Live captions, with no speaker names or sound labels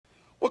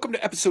Welcome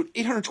to episode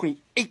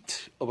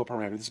 828 of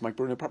ApartmentHacker. This is Mike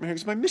Burton. ApartmentHacker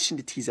is my mission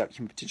to tease out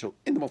human potential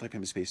in the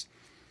multifamily space.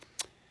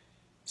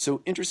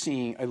 So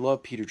interesting. I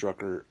love Peter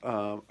Drucker.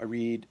 I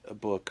read a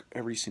book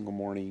every single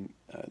morning.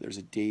 There's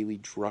a daily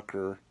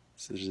Drucker.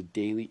 So there's a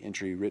daily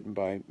entry written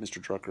by Mr.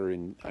 Drucker,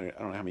 and I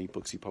don't know how many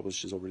books he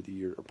published over the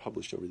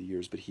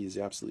years, but he is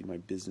absolutely my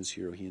business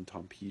hero. He and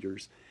Tom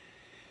Peters.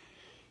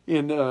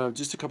 And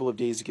just a couple of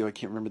days ago, I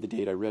can't remember the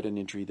date, I read an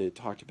entry that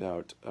talked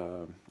about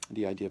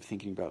the idea of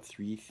thinking about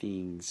three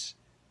things.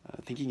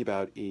 Thinking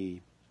about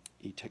a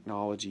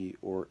technology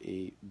or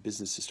a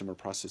business system or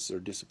process or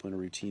discipline or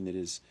routine that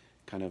is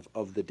kind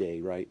of the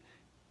day, right?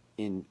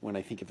 When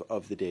I think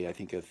of the day, I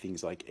think of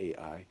things like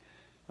AI.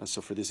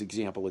 So for this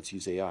example, let's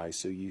use AI.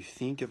 So you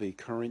think of a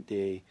current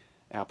day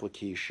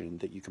application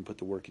that you can put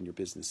to work in your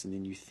business, and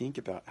then you think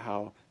about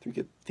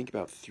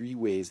three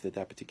ways that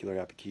particular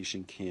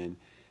application can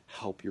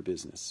help your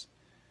business,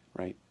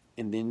 right?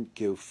 And then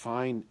go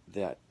find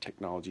that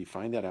technology,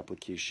 find that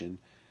application,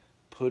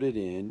 put it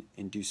in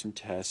and do some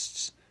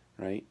tests,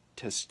 right?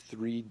 Test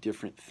three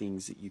different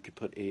things that you could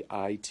put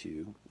AI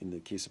to. In the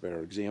case of our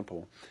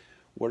example,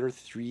 what are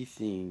three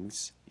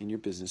things in your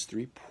business,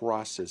 three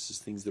processes,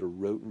 things that are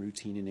rote and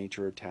routine in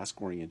nature or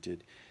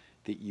task-oriented,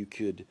 that you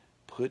could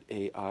put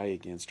AI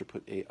against or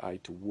put AI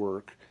to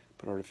work,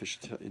 put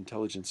artificial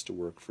intelligence to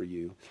work for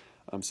you,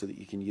 so that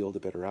you can yield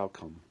a better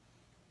outcome.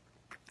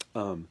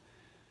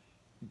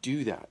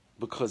 Do that,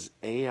 because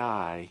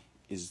AI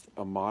is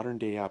a modern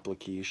day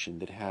application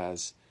that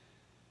has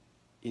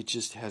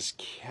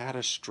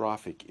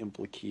catastrophic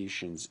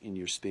implications in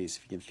your space.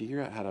 If you can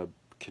figure out how to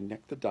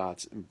connect the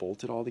dots and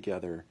bolt it all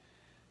together,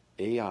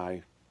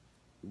 AI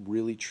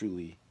really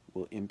truly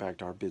will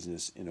impact our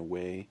business in a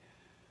way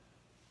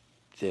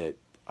that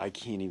I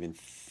can't even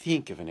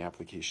think of an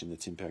application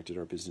that's impacted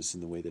our business in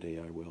the way that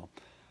AI will.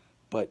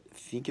 But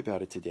think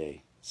about it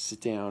today.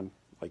 Sit down,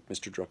 like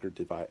Mr. Drucker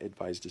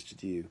advised us to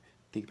do.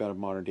 Think about a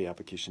modern day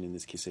application, in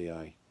this case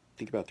AI.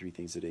 Think about three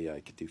things that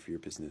AI could do for your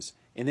business,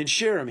 and then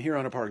share them here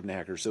on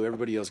ApartmentHacker so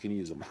everybody else can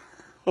use them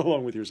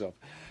along with yourself.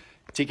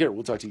 Take care.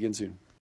 We'll talk to you again soon.